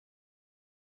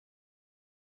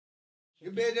You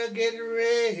better get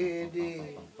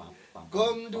ready.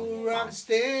 Come to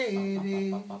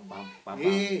Rocksteady.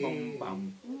 Yeah.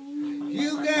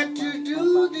 You got to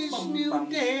do this new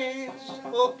dance.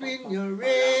 Hoping you're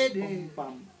ready.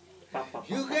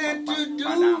 You got to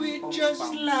do it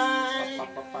just like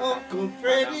Uncle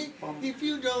Freddie. If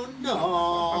you don't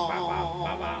know,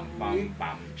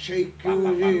 shake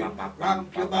your head,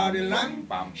 rock your body line,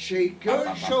 shake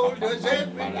your shoulders,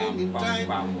 everything in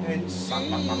time, and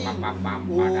sing.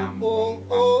 Oh, oh,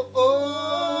 oh,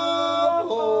 oh,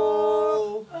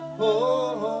 oh,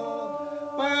 oh,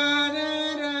 oh,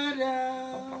 ba-da-da-da.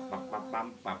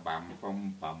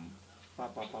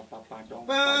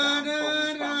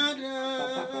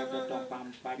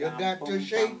 You got to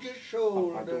shake your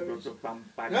shoulders.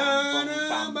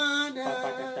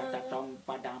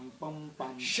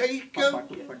 Shake your,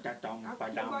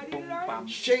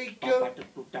 shake your,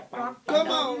 come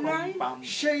on,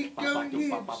 shake your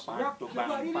hips,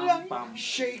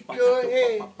 shake your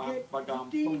head,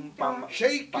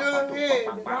 shake your head,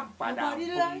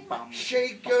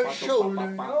 shake your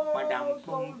shoulders.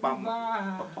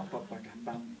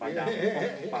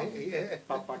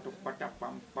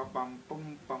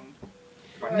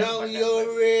 Now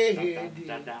you're ready.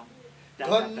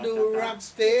 Come to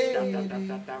Rocksteady.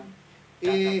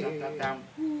 Yeah.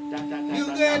 You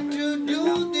got to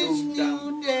do this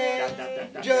new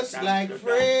dance just like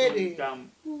Freddie.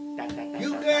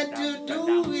 You got to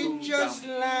do it just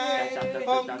like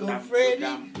Uncle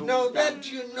Freddie. Now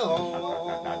that you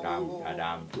know,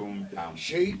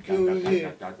 shake your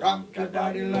head, rock your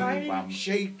body line,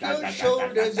 shake your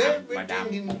shoulders,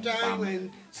 everything in time,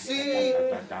 and sing.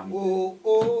 Oh,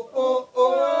 oh, oh,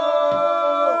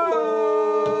 oh,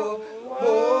 oh,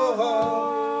 oh,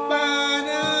 oh,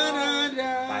 ba-da-da-da.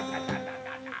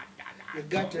 You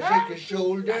got to shake your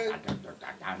shoulders.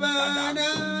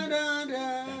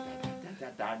 Ba-da-da-da.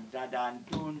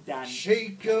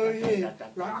 Shake your head,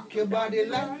 rock your body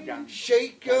like,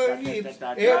 shake your hips,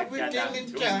 everything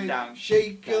in time.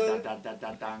 Shake your,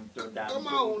 come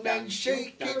on and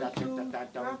shake it,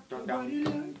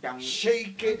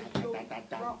 shake it,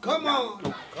 come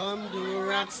on, come to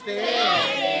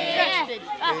Rocksteady.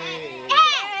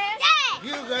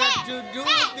 You got to do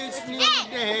this new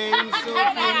dance, so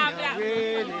when you're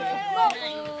ready.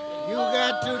 You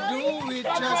got to do it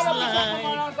just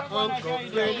like Uncle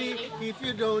Freddie. If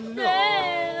you don't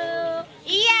know,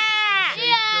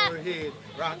 shake your head,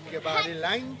 rock your body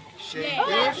line, shake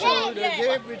your shoulders,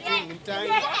 everything in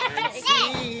time, and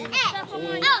sing.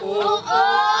 Oh, oh,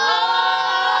 oh.